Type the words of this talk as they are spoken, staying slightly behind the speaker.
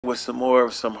with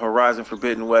some Horizon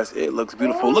Forbidden West. It looks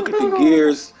beautiful. Look at the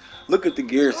gears. Look at the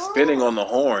gears spinning on the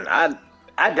horn. I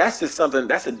that's just something.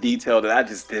 That's a detail that I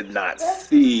just did not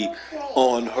see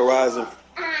on Horizon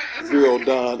Zero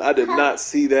Dawn. I did not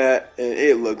see that, and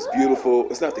it looks beautiful.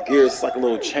 It's not the gears; it's like a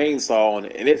little chainsaw on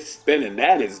it, and it's spinning.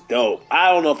 That is dope.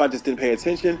 I don't know if I just didn't pay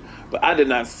attention, but I did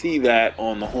not see that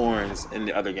on the horns in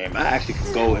the other game. I actually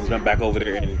could go and jump back over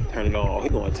there and turn it on. Oh,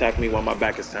 he's gonna attack me while my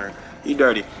back is turned. He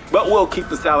dirty, but we'll keep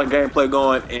the silent gameplay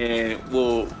going, and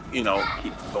we'll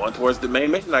keep going towards the main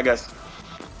mission, I guess.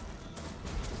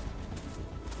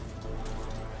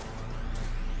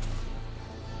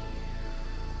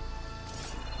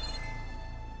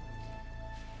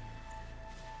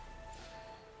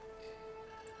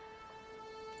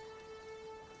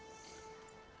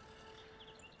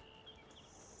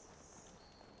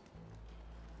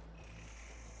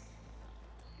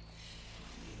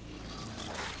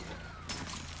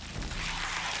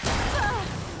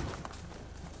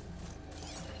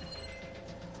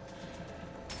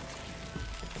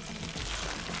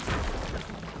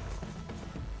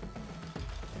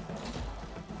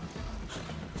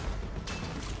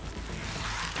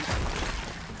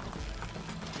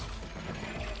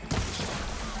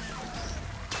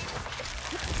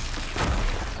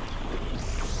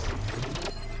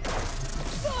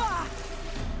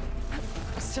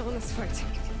 Still in this fight.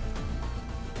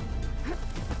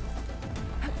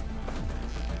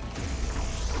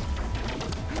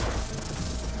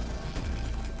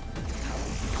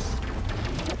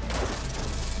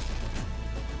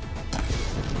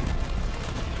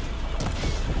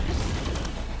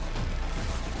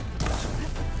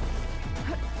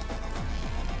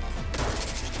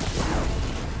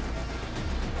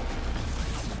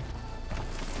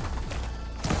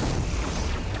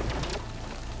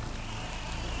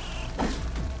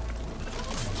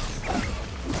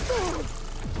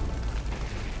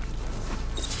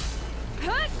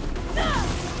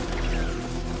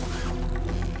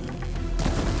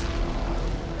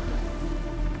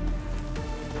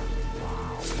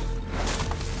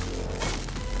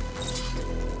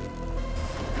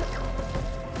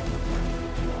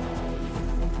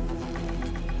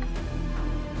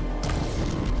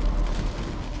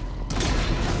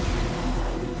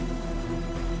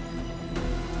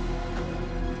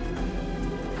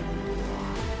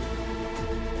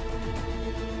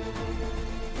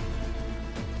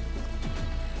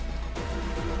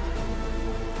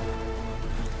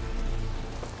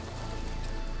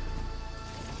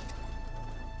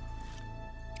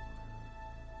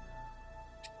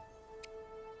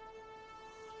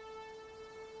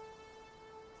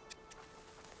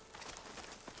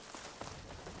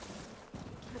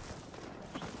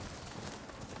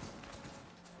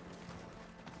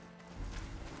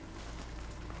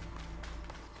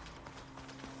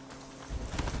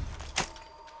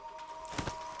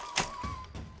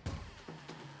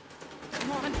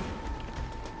 Come on.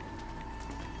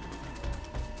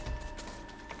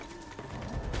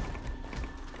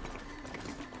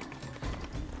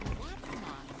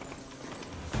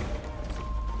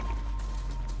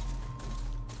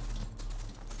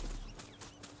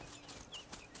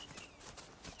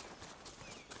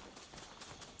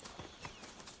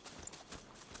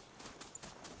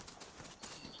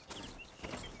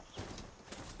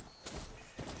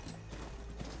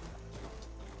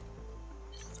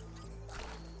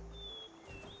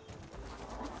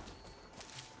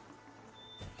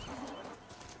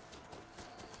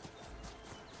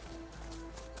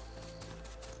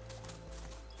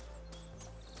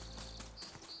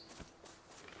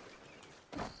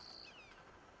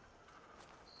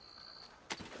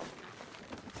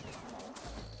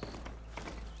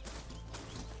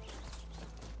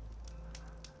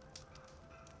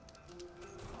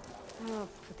 I'll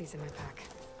put these in my pack.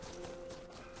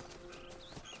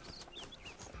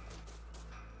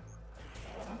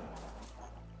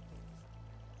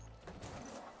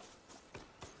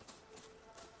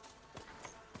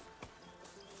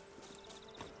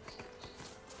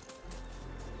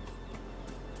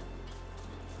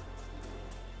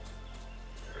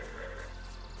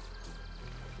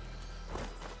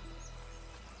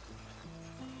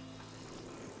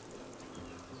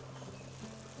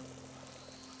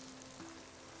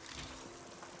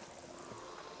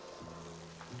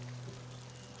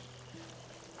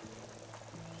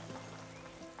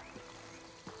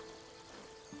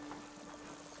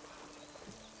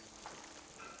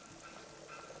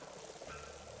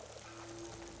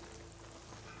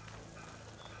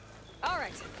 All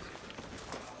right.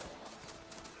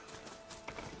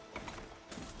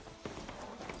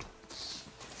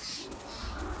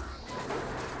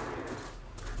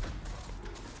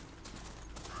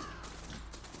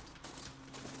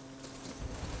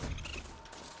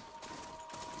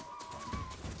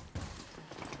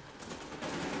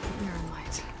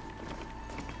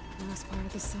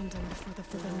 Sundom before the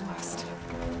Forbidden West.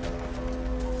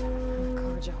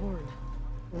 Karja Horn.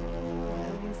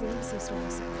 That means the embassy store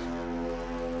is in.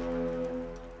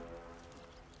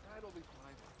 That'll be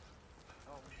fine.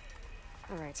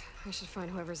 Alright, I should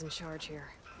find whoever's in charge here.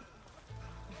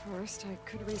 First, I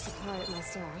could resupply at my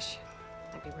stash.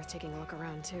 Might be worth taking a look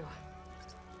around, too.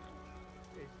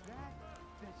 Is that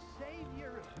the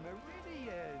Savior of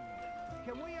Meridian?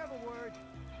 Can we have a word?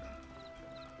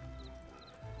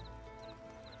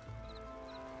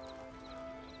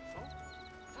 So,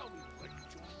 tell me what you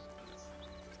do.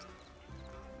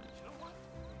 You know what?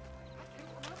 I can't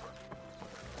remember.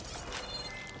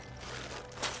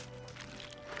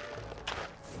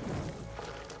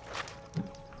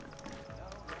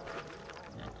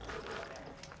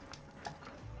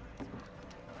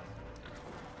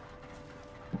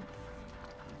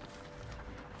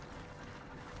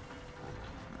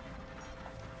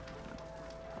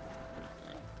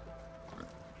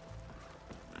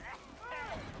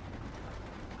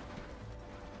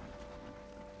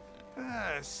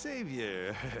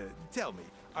 Savior, tell me,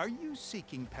 are you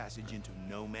seeking passage into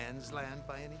no man's land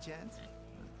by any chance?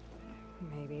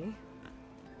 Maybe.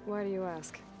 Why do you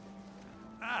ask?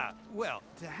 Ah, well,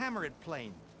 to hammer it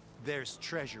plain, there's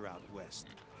treasure out west.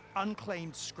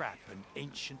 Unclaimed scrap and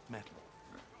ancient metal.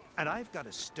 And I've got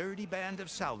a sturdy band of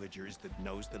salvagers that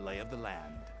knows the lay of the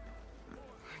land.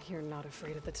 You're not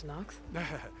afraid of the Tenakth?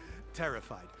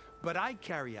 Terrified. But I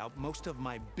carry out most of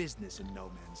my business in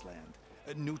no man's land.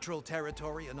 Neutral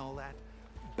territory and all that.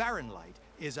 Barren Light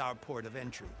is our port of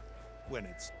entry. When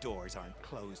its doors aren't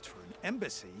closed for an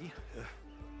embassy.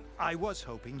 I was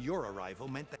hoping your arrival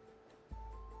meant that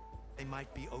they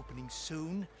might be opening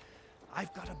soon.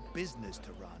 I've got a business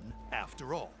to run,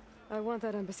 after all. I want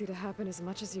that embassy to happen as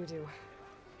much as you do.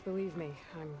 Believe me,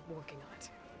 I'm working on it.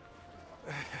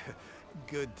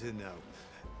 Good to know.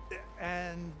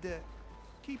 And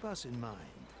keep us in mind.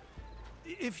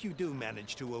 If you do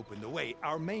manage to open the way,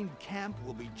 our main camp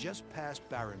will be just past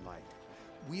Barren Light.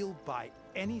 We'll buy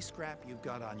any scrap you've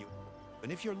got on you.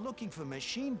 And if you're looking for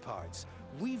machine parts,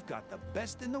 we've got the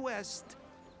best in the West.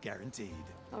 Guaranteed.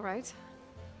 All right.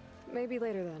 Maybe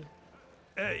later then.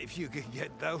 If you could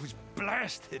get those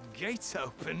blasted gates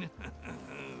open.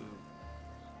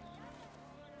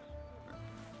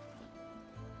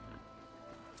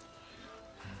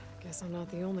 Guess I'm not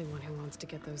the only one who wants to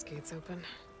get those gates open.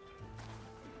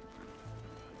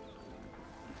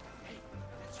 Hey,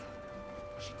 that's her.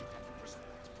 She did that in prison.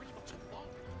 It's pretty much alone.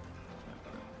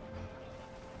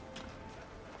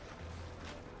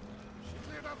 She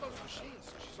cleared out those machines,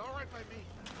 so she's all right by me.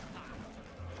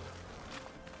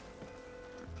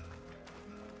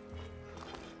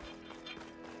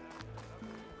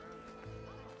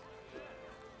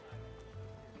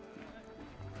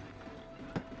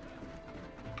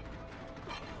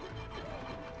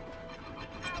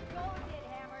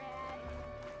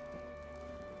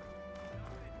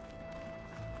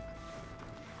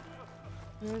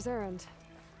 Where's Erend?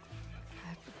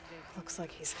 Looks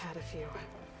like he's had a few.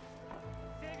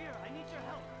 Savior, I need your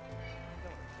help.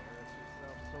 Don't embarrass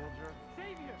yourself, soldier.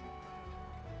 Savior!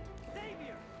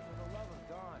 Savior! For the love of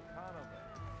God, Conover,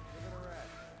 give it a rest.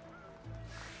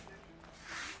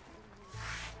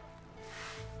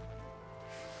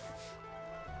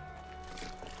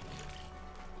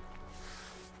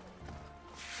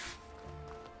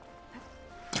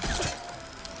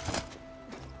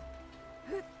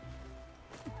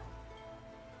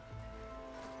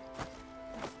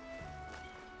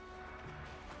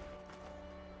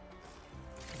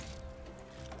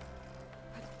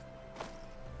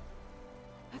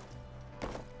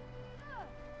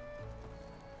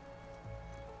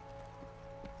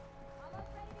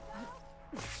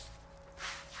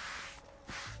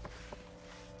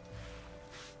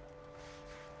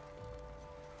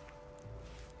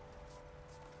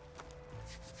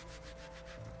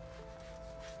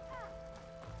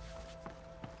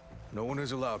 No one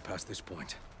is allowed past this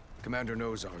point. Commander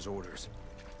Nozar's orders.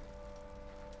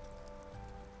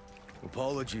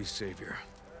 Apologies, Savior.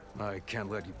 I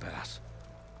can't let you pass.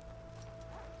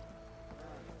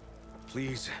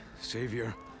 Please,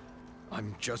 Savior.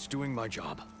 I'm just doing my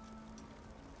job.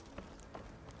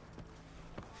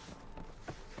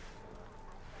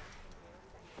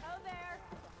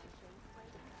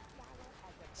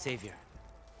 Savior,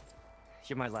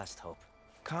 you're my last hope.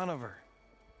 Conover.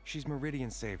 She's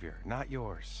Meridian's savior, not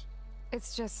yours.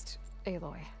 It's just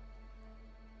Aloy.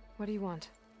 What do you want?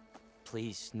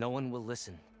 Please, no one will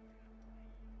listen.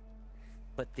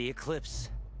 But the Eclipse...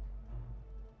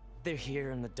 they're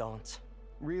here in the Daunt.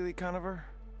 Really, Conover?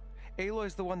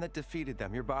 Aloy's the one that defeated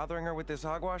them. You're bothering her with this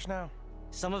hogwash now?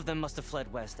 Some of them must have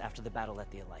fled west after the battle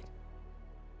at the Elite.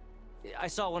 I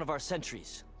saw one of our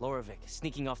sentries, Loravik,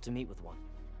 sneaking off to meet with one.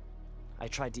 I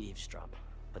tried to eavesdrop,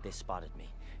 but they spotted me.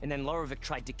 And then Loravik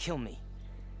tried to kill me.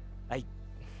 I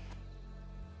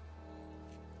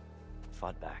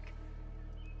fought back.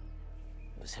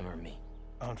 It was him or me.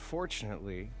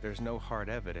 Unfortunately, there's no hard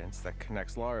evidence that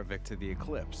connects Loravik to the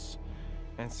Eclipse.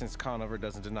 And since Conover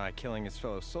doesn't deny killing his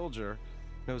fellow soldier,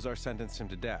 Nozar sentenced him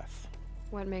to death.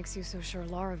 What makes you so sure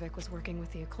Loravik was working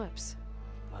with the Eclipse?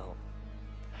 Well,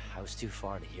 I was too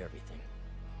far to hear everything.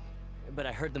 But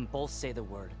I heard them both say the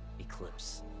word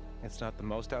Eclipse. It's not the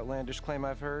most outlandish claim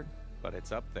I've heard, but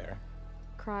it's up there.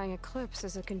 Crying Eclipse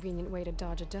is a convenient way to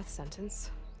dodge a death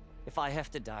sentence. If I have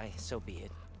to die, so be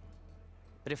it.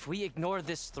 But if we ignore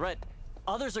this threat,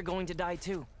 others are going to die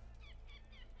too.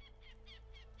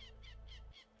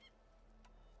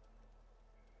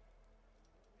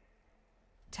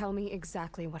 Tell me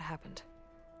exactly what happened.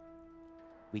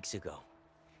 Weeks ago,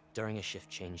 during a shift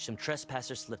change, some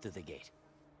trespassers slipped through the gate.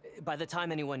 By the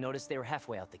time anyone noticed, they were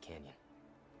halfway out the canyon.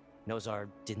 Nozar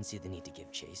didn't see the need to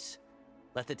give chase.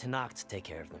 Let the Tenakth take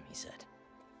care of them, he said.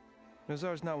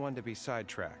 Nozar's not one to be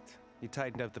sidetracked. He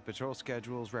tightened up the patrol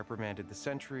schedules, reprimanded the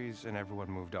sentries, and everyone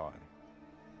moved on.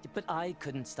 But I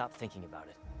couldn't stop thinking about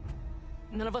it.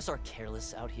 None of us are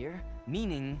careless out here,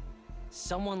 meaning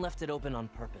someone left it open on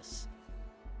purpose.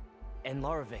 And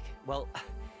Loravik, well,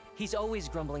 he's always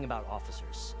grumbling about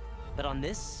officers. But on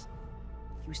this,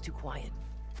 he was too quiet.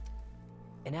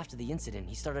 And after the incident,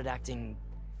 he started acting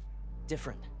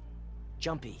different,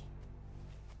 jumpy.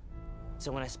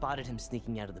 So when I spotted him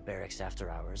sneaking out of the barracks after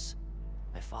hours,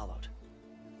 I followed.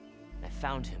 I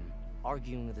found him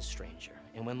arguing with a stranger.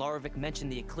 And when Loravik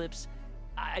mentioned the Eclipse,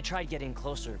 I tried getting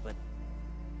closer, but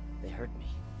they heard me.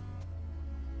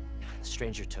 The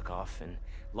stranger took off, and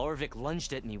Loravik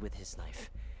lunged at me with his knife.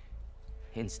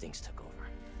 Instincts took over.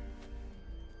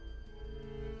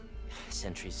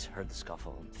 Sentries heard the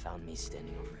scuffle and found me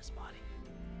standing over his body.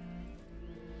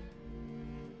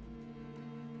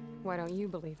 Why don't you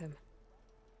believe him?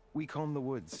 We combed the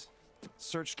woods,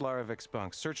 searched Laravik's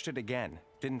bunk, searched it again,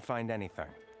 didn't find anything.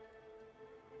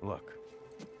 Look,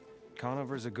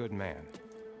 Conover's a good man.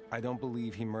 I don't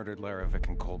believe he murdered Laravik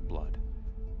in cold blood.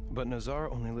 But Nozar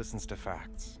only listens to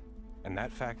facts. And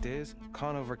that fact is,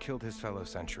 Conover killed his fellow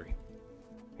sentry.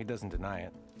 He doesn't deny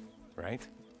it, right?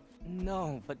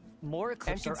 No, but more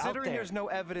Eclipse are out there. And considering there's no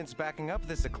evidence backing up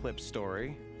this Eclipse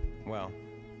story, well,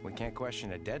 we can't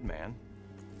question a dead man.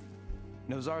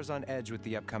 Nozar's on edge with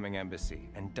the upcoming embassy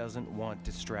and doesn't want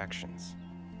distractions.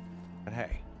 But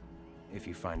hey, if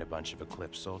you find a bunch of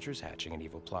Eclipse soldiers hatching an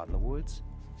evil plot in the woods,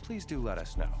 please do let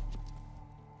us know.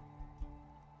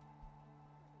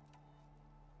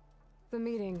 The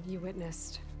meeting you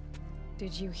witnessed.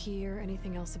 Did you hear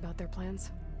anything else about their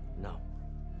plans? No.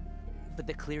 But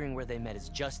the clearing where they met is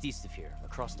just east of here,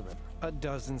 across the river. A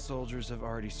dozen soldiers have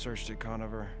already searched it,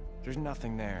 Conover. There's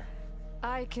nothing there.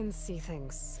 I can see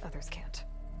things others can't.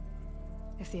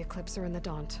 If the Eclipse are in the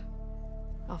Daunt,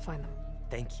 I'll find them.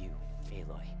 Thank you,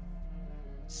 Aloy.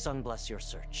 Sun bless your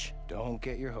search. Don't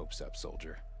get your hopes up,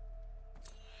 soldier.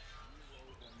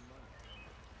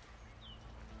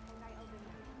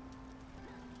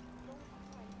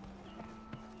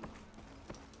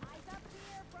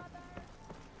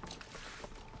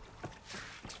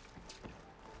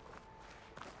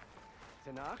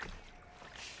 Tenakth?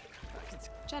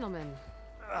 Gentlemen.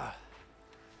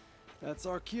 That's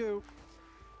our cue.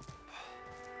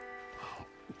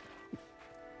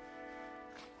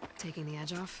 Taking the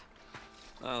edge off?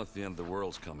 Well, if the end of the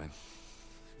world's coming,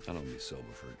 I don't be sober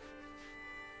for it.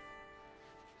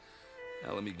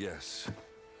 Now, let me guess.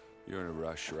 You're in a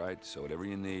rush, right? So whatever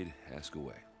you need, ask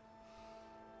away.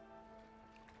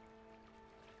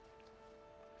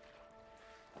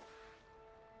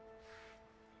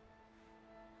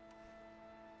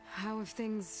 How have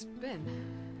things been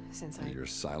since Your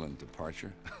silent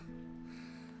departure?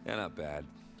 Yeah, not bad.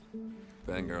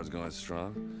 Vanguard's going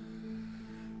strong.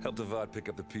 Helped Avad pick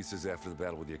up the pieces after the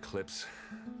battle with the Eclipse.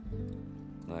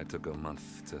 I took a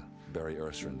month to bury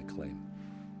Ursa in the claim.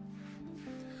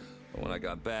 But when I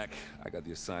got back, I got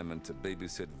the assignment to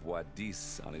babysit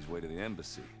Wadis on his way to the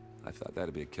embassy. I thought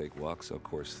that'd be a cakewalk, so of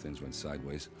course things went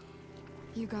sideways.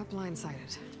 You got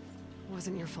blindsided.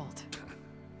 Wasn't your fault.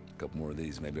 A couple more of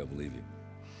these, maybe I'll believe you.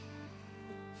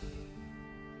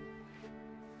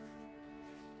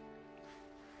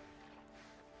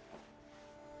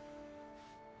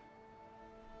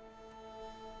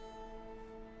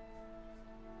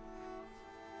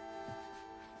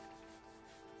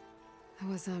 I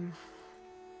was,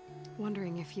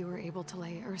 wondering if you were able to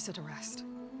lay Ursa to rest,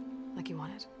 like you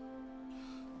wanted.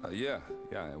 Yeah,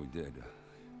 we did.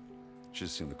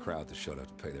 Just seen the crowd that showed up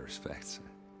to pay their respects.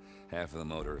 Half of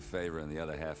them owed her a favor, and the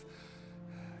other half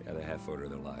owed her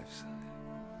their lives.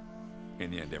 In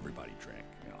the end, everybody drank.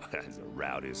 You know, it's the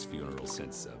rowdiest funeral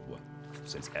since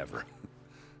ever.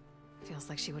 Feels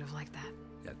like she would have liked that.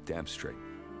 Yeah, damn straight.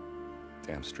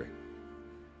 Damn straight.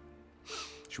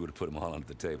 She would have put them all under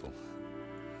the table.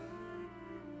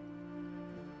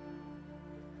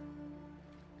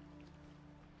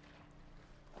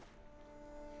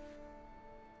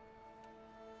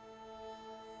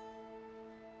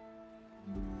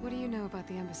 What do you know about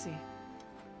the embassy?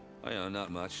 Oh, yeah,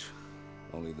 not much.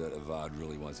 Only that Avad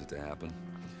really wants it to happen.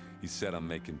 He said I'm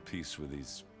making peace with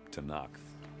these Tenakth.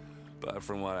 But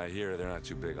from what I hear, they're not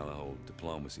too big on the whole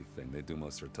diplomacy thing. They do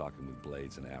most of their talking with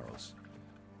blades and arrows.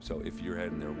 So if you're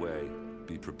heading their way,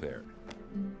 be prepared.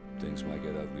 Things might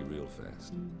get ugly real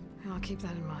fast. I'll keep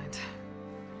that in mind.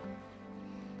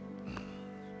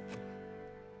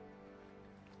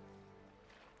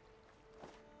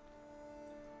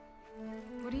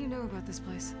 What do you know about this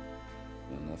place?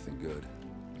 Well, nothing good.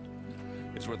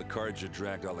 It's where the Carja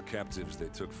dragged all the captives they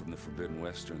took from the Forbidden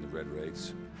West during the Red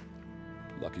Raids.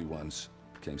 Lucky ones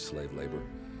became slave labor.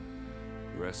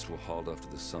 The rest were hauled off to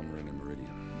the Sun Ring and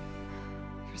Meridian.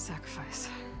 Your sacrifice.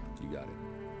 You got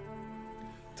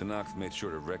it. Tenakth made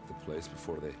sure to wreck the place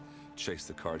before they chased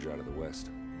the Carja out of the West.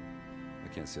 I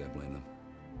can't say I blame them.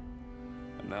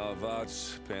 And now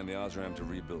Avad's paying the Osram to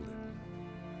rebuild it.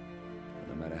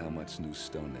 No matter how much new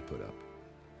stone they put up,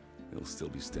 it'll still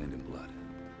be stained in blood.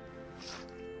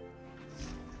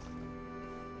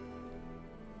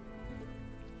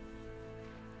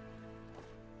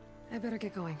 I better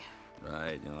get going.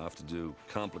 Right, I'll have to do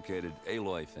complicated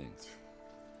Aloy things.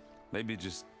 Maybe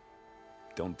just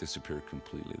don't disappear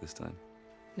completely this time.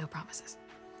 No promises.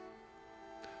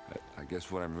 I guess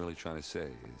what I'm really trying to say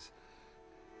is,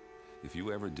 if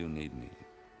you ever do need me...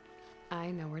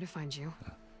 I know where to find you.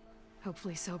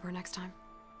 Hopefully sober next time.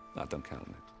 Don't count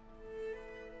on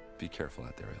it. Be careful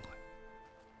out there, Aloy.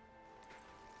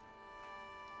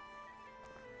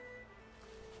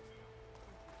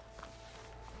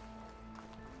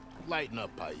 Lighten up,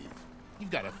 Paiv.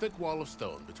 You've got a thick wall of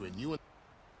stone between you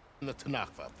and the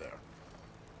Tenakth out there.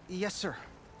 Yes, sir.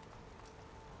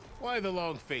 Why the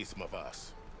long face,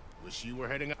 Mavas? Wish you were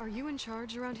heading up. Are you in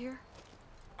charge around here?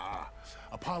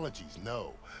 Apologies,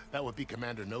 no. That would be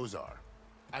Commander Nozar.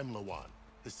 I'm Lawan,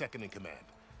 his second in command.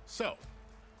 So,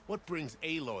 what brings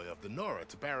Aloy of the Nora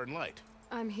to Barren Light?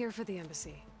 I'm here for the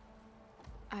embassy.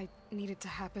 I need it to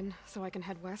happen so I can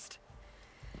head west.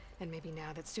 And maybe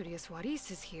now that Studious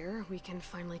Wadis is here, we can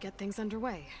finally get things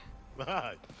underway.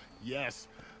 Yes,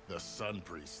 the Sun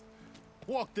Priest.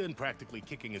 Walked in practically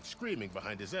kicking and screaming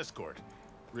behind his escort.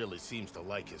 Really seems to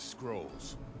like his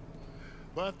scrolls.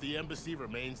 But the embassy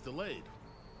remains delayed.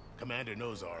 Commander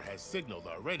Nozar has signaled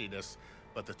our readiness,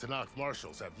 but the Tenakth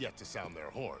marshals have yet to sound their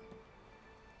horn.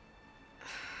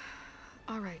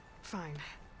 All right, fine.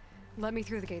 Let me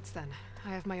through the gates then. I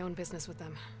have my own business with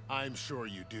them. I'm sure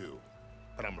you do,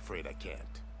 but I'm afraid I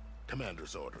can't.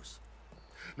 Commander's orders.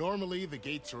 Normally, the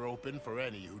gates are open for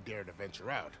any who dare to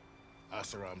venture out.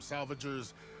 Oseram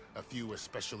salvagers, a few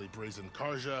especially brazen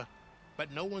Carja,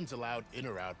 but no one's allowed in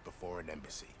or out before an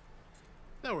embassy.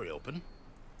 They'll reopen,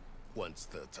 once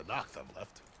the Tenakth have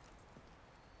left.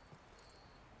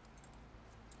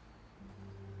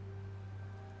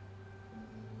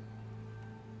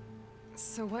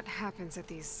 So what happens at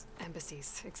these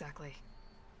embassies, exactly?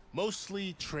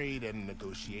 Mostly trade and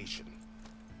negotiation.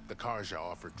 The Carja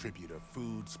offer tribute of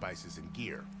food, spices, and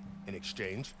gear. In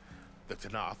exchange, the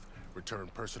Tenakth return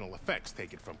personal effects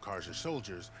taken from Carja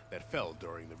soldiers that fell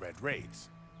during the Red Raids.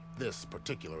 This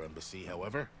particular embassy,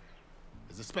 however,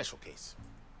 is a special case.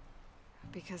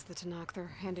 Because the Tenakth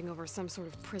are handing over some sort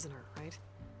of prisoner, right?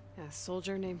 A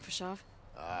soldier named Fashav?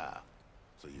 Ah,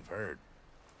 so you've heard.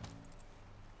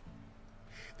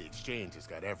 The exchange has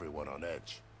got everyone on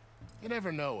edge. You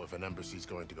never know if an embassy's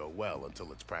going to go well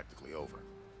until it's practically over.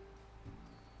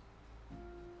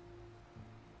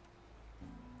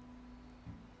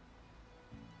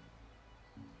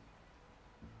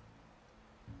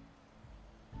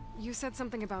 You said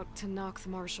something about Tenakth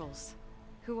marshals.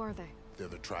 Who are they? They're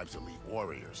the tribe's elite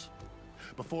warriors.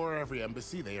 Before every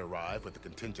embassy, they arrive with a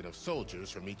contingent of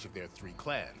soldiers from each of their 3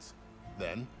 clans.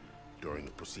 Then, during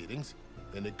the proceedings,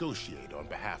 they negotiate on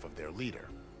behalf of their leader.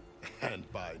 And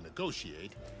by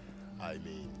negotiate, I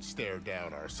mean stare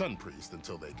down our Sun Priest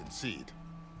until they concede.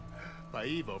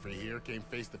 Paiv over here came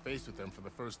face to face with them for the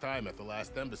first time at the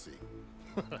last embassy.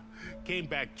 Came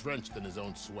back drenched in his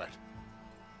own sweat.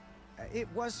 It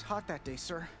was hot that day,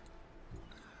 sir.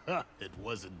 It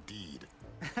was indeed.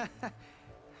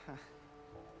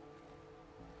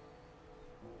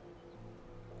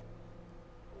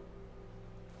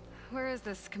 Where is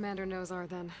this Commander Nozar,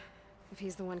 then? If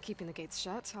he's the one keeping the gates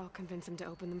shut, I'll convince him to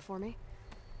open them for me.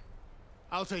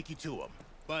 I'll take you to him,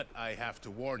 but I have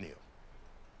to warn you.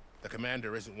 The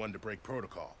commander isn't one to break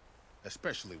protocol,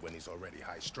 especially when he's already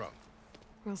high-strung.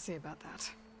 We'll see about that.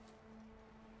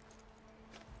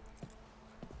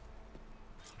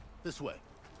 This way.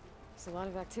 There's a lot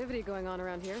of activity going on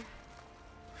around here.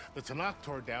 The Tenakth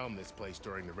tore down this place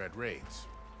during the Red Raids.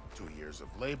 2 years of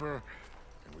labor,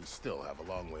 and we still have a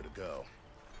long way to go.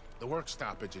 The work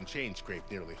stoppage and chain scrape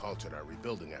nearly halted our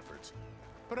rebuilding efforts.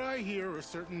 But I hear a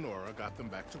certain Nora got them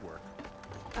back to work.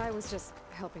 I was just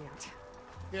helping out.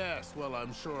 Yes, well,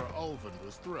 I'm sure Ulvund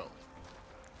was thrilled.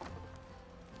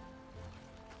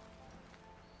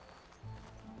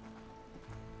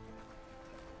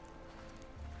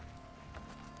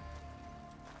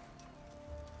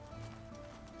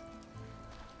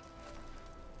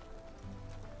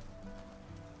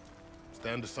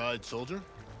 Stand aside, soldier.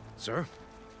 Sir?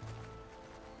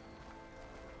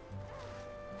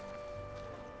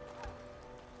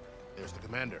 There's the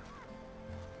commander.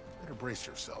 Better brace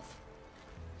yourself.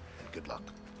 And good luck.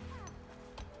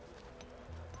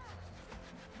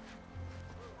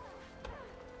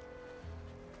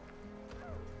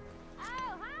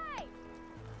 Oh, hi!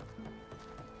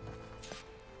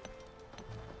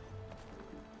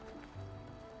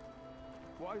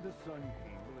 Why the Sun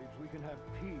King believes we can have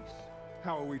peace.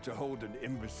 How are we to hold an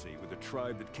embassy with a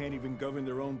tribe that can't even govern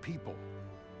their own people?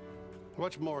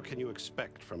 What more can you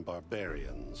expect from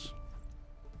barbarians?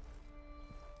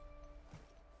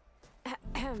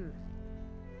 Ahem.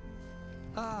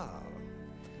 Ah.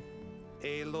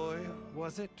 Aloy,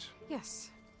 was it?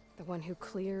 Yes. The one who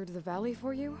cleared the valley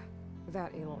for you?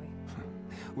 That Aloy.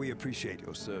 We appreciate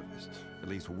your service. At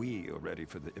least we are ready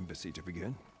for the embassy to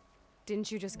begin.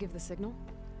 Didn't you just give the signal?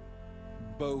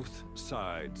 Both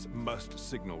sides must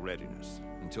signal readiness.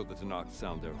 Until the Tenakth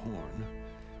sound their horn,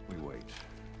 we wait.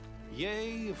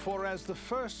 Yea, for as the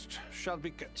first shall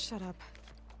be... Shut up.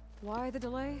 Why the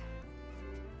delay?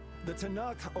 The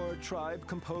Tenakth are a tribe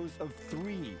composed of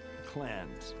 3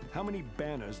 clans. How many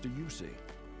banners do you see?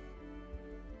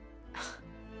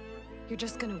 You're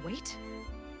just gonna wait?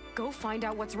 Go find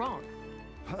out what's wrong.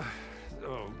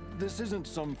 Oh, this isn't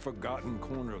some forgotten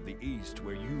corner of the East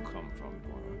where you come from,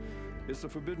 Nora. It's the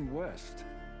Forbidden West.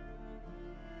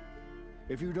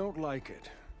 If you don't like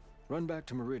it, run back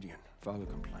to Meridian, file a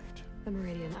complaint. The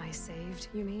Meridian I saved,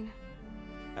 you mean?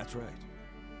 That's right.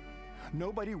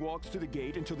 Nobody walks to the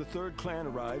gate until the 3rd clan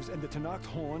arrives and the Tenakth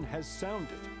horn has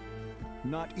sounded.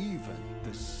 Not even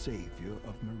the savior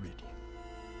of Meridian.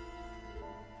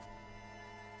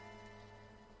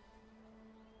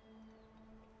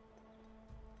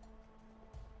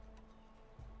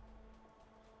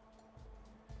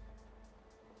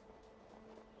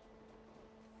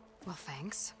 Well,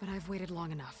 thanks, but I've waited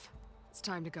long enough. It's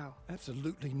time to go.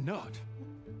 Absolutely not.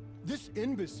 This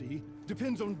embassy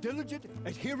depends on diligent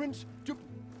adherence to...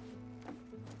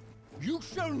 You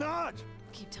shall not!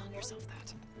 Keep telling yourself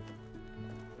that.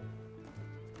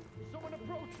 Someone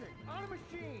approaching! On a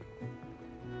machine!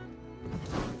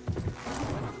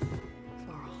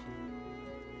 Varl.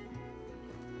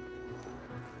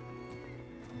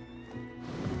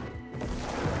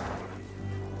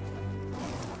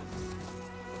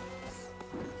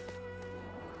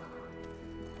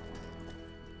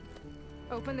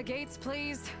 Open the gates,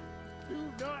 please. Do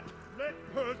not let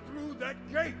her through that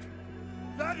gate!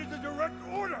 That is a direct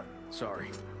order!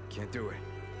 Sorry, can't do it.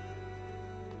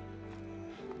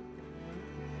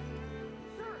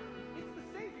 Sir, it's the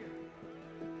Savior!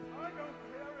 I don't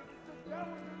care if it's the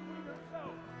Dowager Queen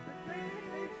herself! The gate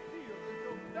stays sealed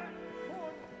until that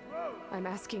horn blows! I'm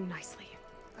asking nicely.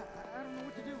 I don't know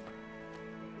what to do.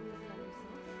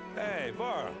 Hey,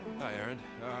 Varl. Hi, Aaron.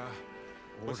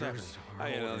 What's happening?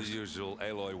 Orders. You know, the usual.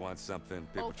 Aloy wants something.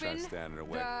 People try to stand in her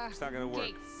way. It's not gonna work.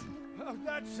 Gates. Oh,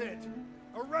 that's it!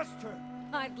 Arrest her!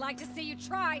 I'd like to see you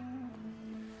try.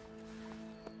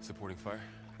 Supporting fire?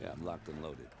 Yeah, I'm locked and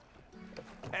loaded.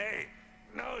 Hey,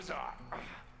 Nozar!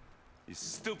 You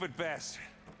stupid bastard.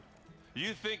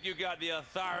 You think you got the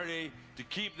authority to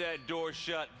keep that door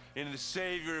shut in the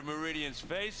savior of Meridian's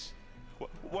face?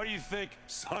 What do you think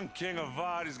Sun King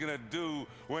Avad is gonna do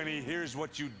when he hears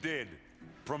what you did?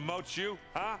 Promote you,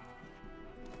 huh?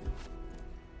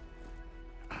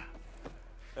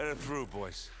 Let it through,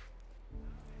 boys.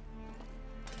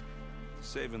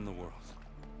 Saving the world.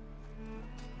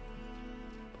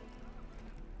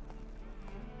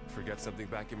 Forget something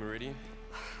back in Meridian?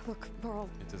 Look, Varl.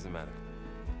 It doesn't matter.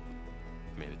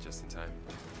 Made it just in time.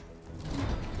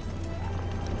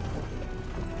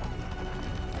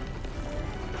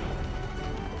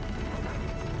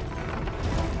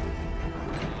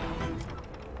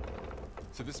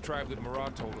 So this tribe that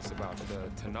Murad told us about, the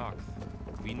Tenakth,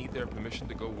 we need their permission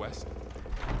to go west?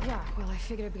 Yeah, well, I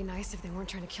figured it'd be nice if they weren't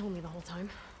trying to kill me the whole time.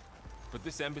 But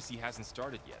this embassy hasn't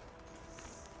started yet.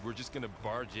 We're just gonna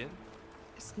barge in?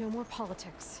 It's no more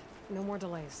politics. No more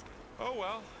delays. Oh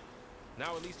well.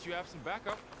 Now at least you have some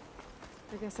backup.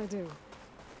 I guess I do.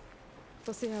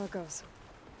 We'll see how it goes.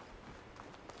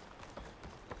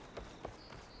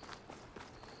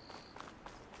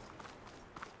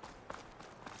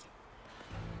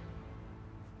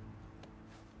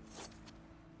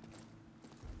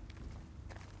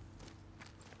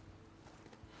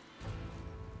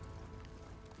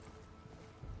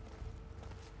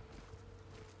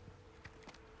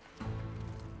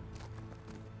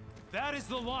 That is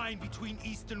the line between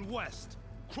East and West.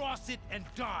 Cross it and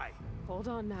die. Hold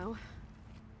on now.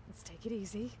 Let's take it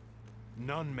easy.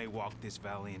 None may walk this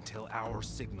valley until our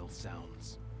signal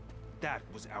sounds. That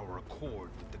was our accord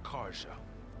with the Carja.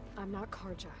 I'm not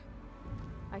Carja.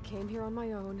 I came here on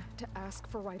my own to ask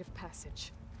for rite of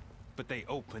passage. But they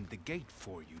opened the gate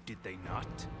for you, did they not?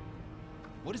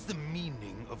 What is the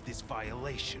meaning of this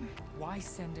violation? Why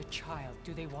send a child?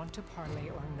 Do they want to parley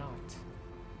or not?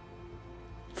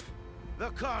 The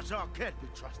Carja can't be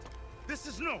trusted. This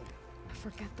is known.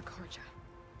 Forget the Carja.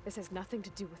 This has nothing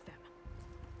to do with them.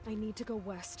 I need to go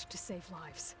west to save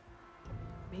lives.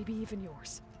 Maybe even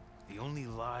yours. The only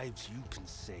lives you can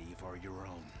save are your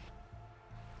own.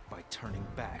 By turning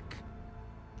back.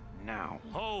 Now.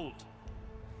 Hold!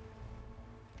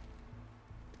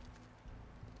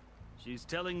 She's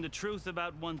telling the truth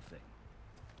about one thing.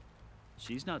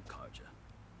 She's not Carja.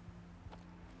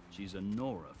 She's a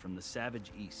Nora from the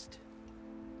Savage East.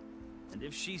 And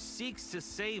if she seeks to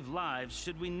save lives,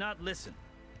 should we not listen?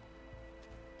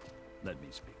 Let me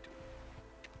speak to her.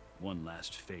 One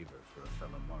last favor for a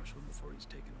fellow marshal before he's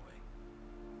taken away.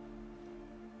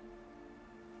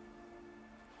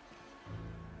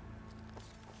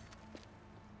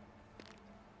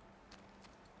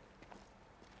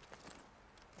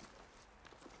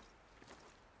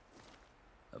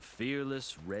 A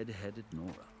fearless, red-headed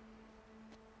Nora.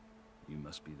 You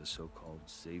must be the so-called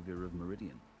savior of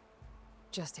Meridian.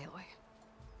 Just Aloy.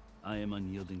 I am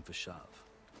Unyielding Fashav.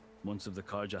 Once of the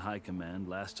Carja High Command,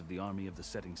 last of the army of the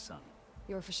Setting Sun.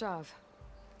 You're Fashav.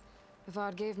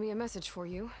 Avad gave me a message for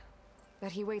you.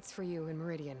 That he waits for you in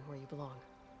Meridian, where you belong.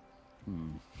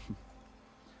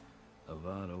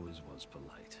 Avad always was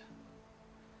polite.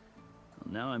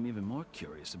 Well, now I'm even more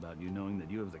curious about you knowing that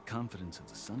you have the confidence of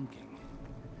the Sun King.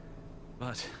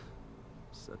 But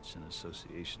such an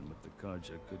association with the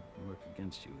Carja could work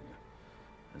against you here,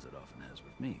 as it often has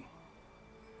with me.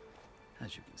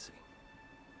 As you can see,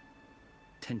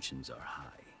 tensions are high.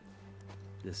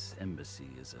 This embassy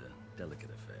is a delicate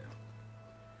affair.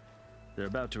 They're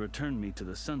about to return me to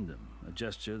the Sundom, a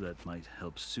gesture that might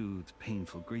help soothe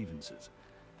painful grievances.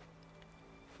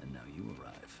 And now you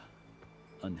arrive,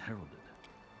 unheralded.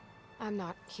 I'm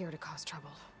not here to cause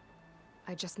trouble.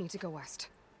 I just need to go west.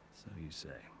 So you say.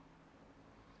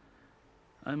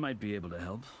 I might be able to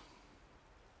help,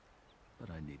 but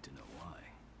I need to know why.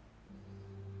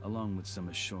 Along with some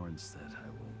assurance that I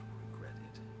won't regret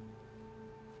it.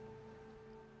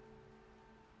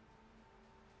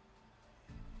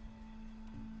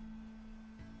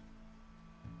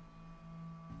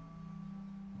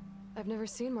 I've never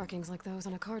seen markings like those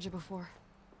on a Carja before.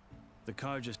 The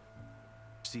Carja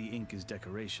see ink as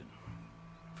decoration.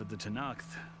 For the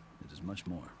Tenakth, it is much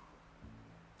more.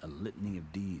 A litany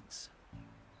of deeds.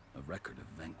 A record of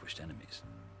vanquished enemies.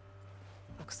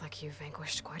 Looks like you've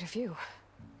vanquished quite a few.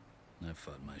 I've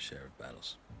fought my share of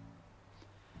battles.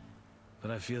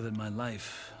 But I feel that my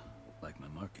life, like my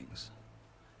markings,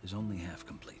 is only half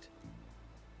complete.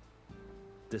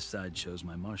 This side shows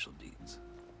my martial deeds.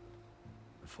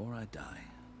 Before I die,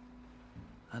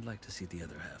 I'd like to see the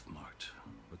other half marked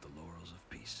with the laurels of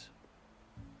peace.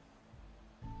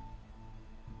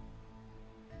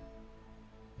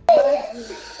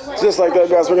 Just like that,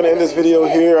 guys, we're going to end this video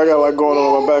here. I got a lot going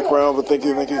on in my background, but thank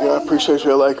you, guys. I appreciate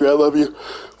you. I like you. I love you.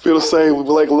 Feel the same.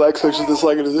 Like section,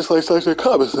 dislike it, dislike section,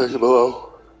 comment section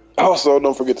below. Also,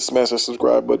 don't forget to smash that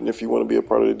subscribe button if you want to be a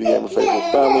part of the DM and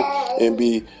Facebook family and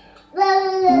be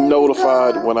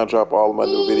notified when I drop all of my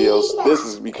new videos. This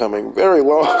is becoming very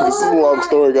long. This is a long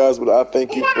story, guys, but I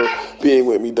thank you for being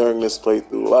with me during this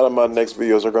playthrough. A lot of my next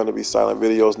videos are going to be silent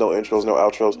videos, no intros, no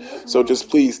outros. So just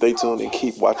please stay tuned and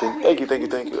keep watching. Thank you, thank you,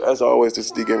 thank you. As always, this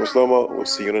is D Gamer Slow Mo. We'll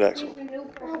see you in the next one.